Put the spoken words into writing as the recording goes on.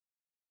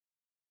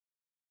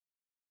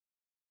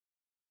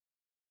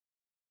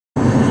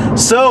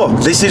So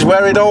this is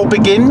where it all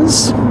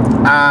begins,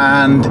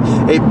 and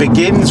it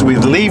begins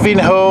with leaving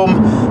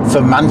home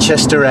for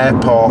Manchester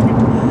Airport.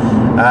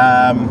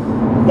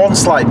 One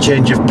slight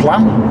change of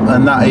plan,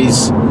 and that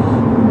is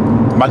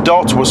my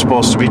daughter was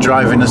supposed to be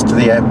driving us to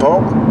the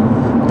airport,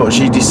 but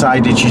she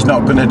decided she's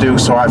not going to do,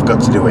 so I've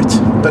got to do it.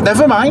 But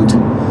never mind,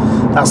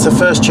 that's the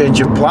first change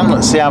of plan.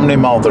 Let's see how many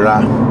more there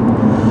are.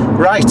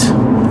 Right,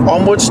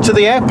 onwards to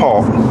the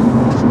airport.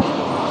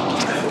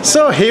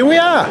 So here we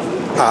are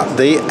at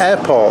the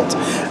airport.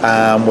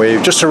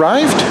 We've just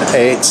arrived.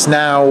 It's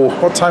now,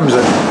 what time is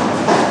it?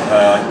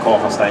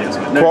 8:15 or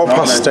something. Quarter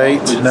past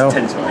eight. No.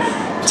 10 to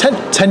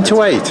 8. 10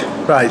 to 8.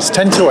 Right, it's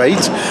 10 to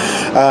 8.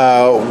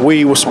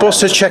 We were supposed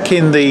to check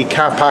in the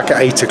car park at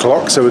 8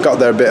 o'clock, so we got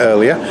there a bit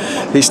earlier.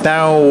 It's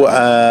now,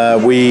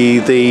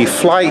 the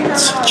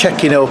flight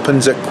check-in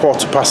opens at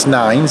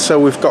 9:15, so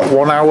we've got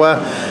 1 hour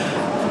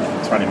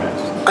 20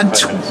 minutes. and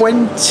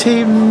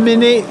 20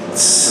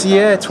 minutes,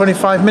 yeah,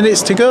 25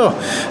 minutes to go.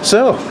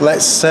 So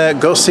let's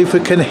go see if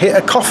we can hit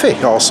a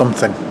coffee or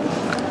something.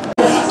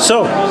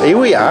 So here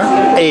we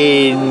are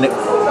in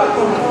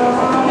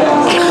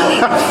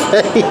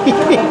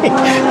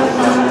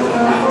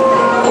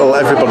well,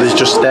 everybody's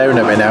just staring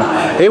at me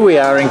now. Here we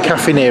are in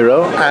Cafe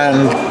Nero,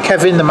 and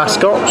Kevin the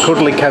mascot,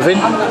 Cuddly Kevin,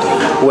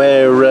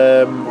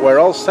 we're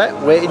all set,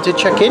 waiting to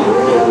check in.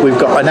 We've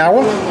got an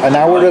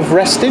hour of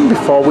resting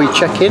before we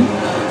check in.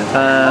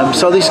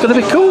 So this is going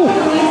to be cool.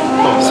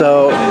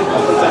 So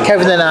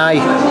Kevin and I,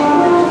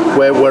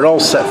 we're all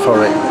set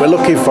for it. We're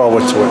looking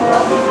forward to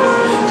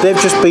it. They've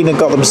just been and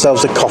got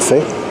themselves a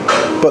coffee,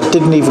 but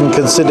didn't even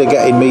consider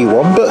getting me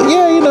one. But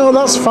yeah, you know,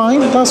 that's fine,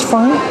 that's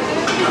fine.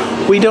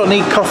 We don't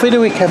need coffee, do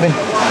we, Kevin?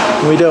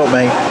 We don't,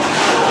 mate.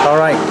 All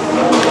right,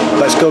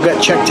 let's go get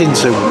checked in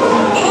soon.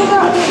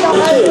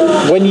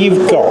 When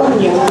you've got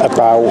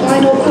about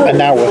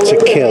an hour to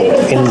kill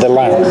in the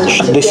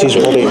lounge, this is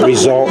what it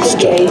resorts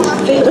to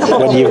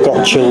when you've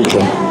got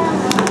children.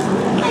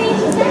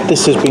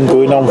 This has been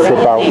going on for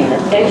about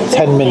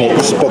 10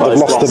 minutes, but they've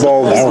lost the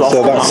ball now,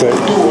 so that's it.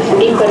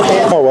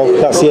 Oh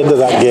well, that's the end of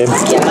that game.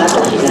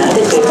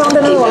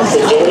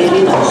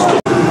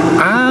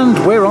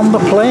 And we're on the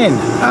plane.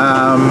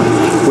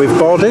 We've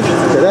boarded.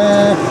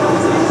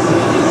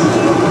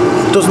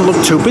 Doesn't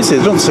look too busy.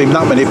 There don't seem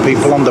that many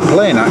people on the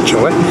plane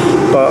actually,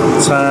 but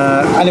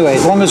anyway,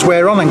 as long as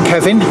we're on and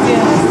Kevin,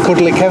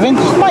 Cuddly Kevin,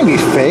 mind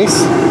his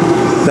face,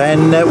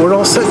 then we're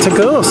all set to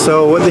go.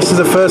 So this is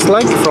the first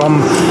leg from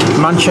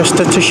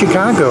Manchester to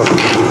Chicago.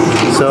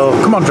 So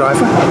come on,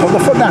 driver, put the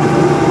foot down.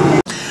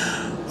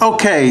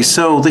 Okay,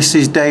 so this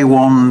is day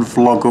one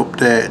vlog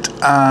update.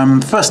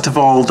 First of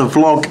all, the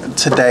vlog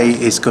today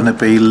is going to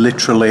be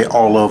literally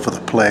all over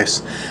the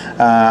place,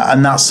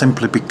 and that's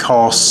simply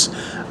because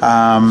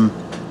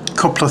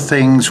couple of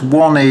things.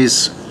 One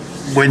is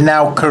we're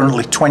now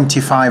currently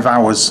 25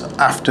 hours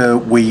after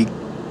we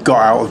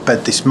got out of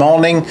bed this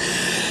morning,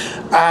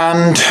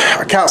 and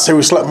I can't say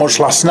we slept much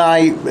last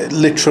night.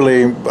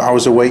 Literally I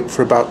was awake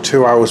for about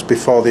 2 hours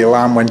before the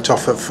alarm went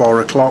off at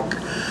 4 o'clock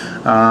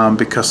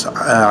because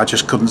I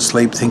just couldn't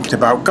sleep thinking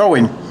about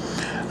going.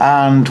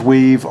 And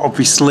we've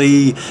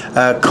obviously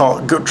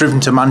got driven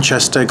to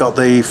Manchester, got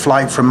the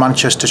flight from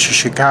Manchester to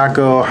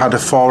Chicago, had a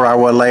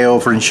 4-hour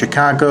layover in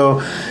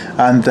Chicago,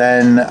 and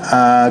then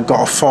got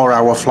a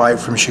 4-hour flight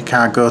from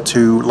Chicago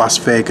to Las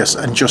Vegas,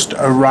 and just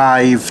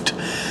arrived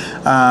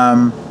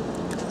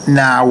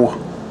now,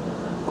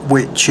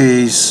 which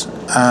is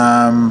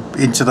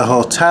into the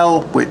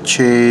hotel, which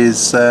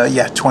is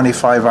yeah,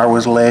 25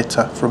 hours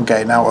later from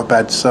getting out of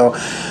bed. So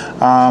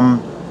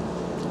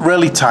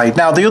really tired.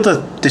 Now the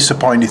other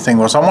disappointing thing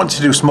was I wanted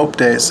to do some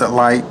updates at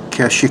like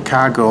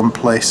Chicago and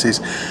places,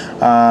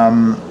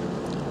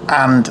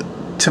 and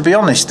to be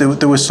honest,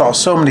 there was sort of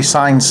so many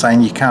signs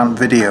saying you can't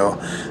video,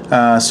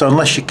 so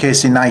unless you're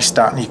Casey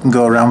Neistat and you can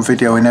go around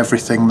videoing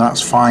everything,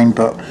 that's fine,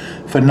 but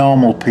for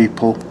normal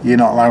people you're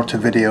not allowed to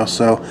video,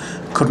 so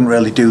couldn't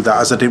really do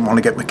that as I didn't want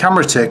to get my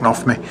camera taken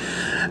off me.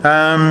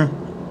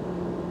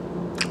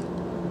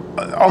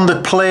 On the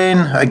plane,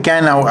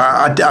 again,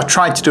 I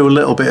tried to do a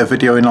little bit of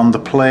videoing on the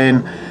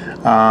plane,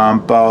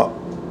 but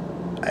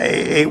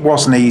it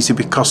wasn't easy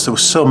because there were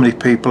so many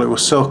people. It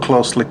was so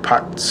closely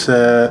packed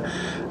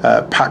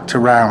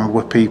around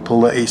with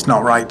people that it's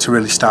not right to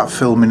really start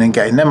filming and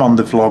getting them on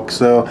the vlog.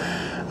 So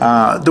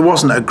there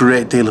wasn't a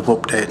great deal of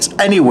updates.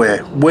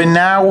 Anyway, we're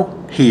now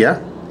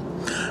here.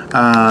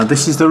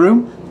 This is the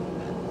room,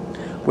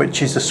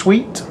 which is a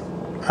suite.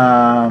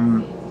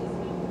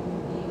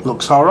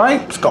 Looks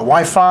alright, it's got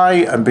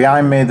Wi-Fi, and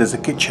behind me there's a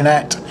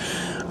kitchenette,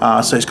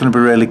 so it's going to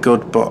be really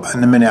good. But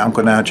in a minute I'm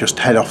going to just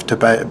head off to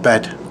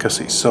bed because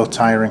it's so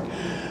tiring,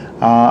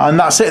 and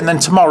that's it. And then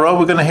tomorrow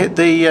we're going to hit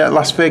the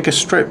Las Vegas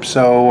Strip,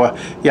 so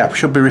yeah, we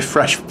should be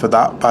refreshed for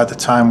that. By the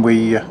time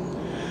we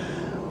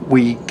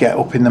get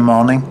up in the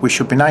morning, we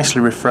should be nicely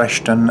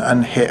refreshed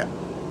and hit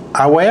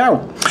our way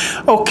out.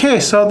 Okay,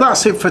 so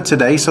that's it for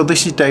today. So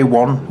this is day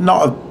one.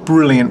 Not a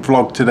brilliant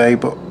vlog today,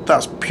 but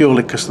that's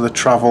purely because of the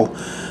travel.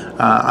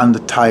 and the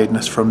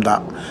tiredness from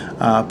that.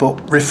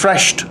 But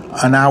refreshed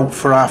and out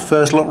for our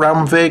first look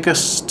round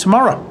Vegas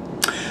tomorrow.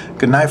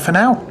 Good night for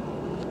now.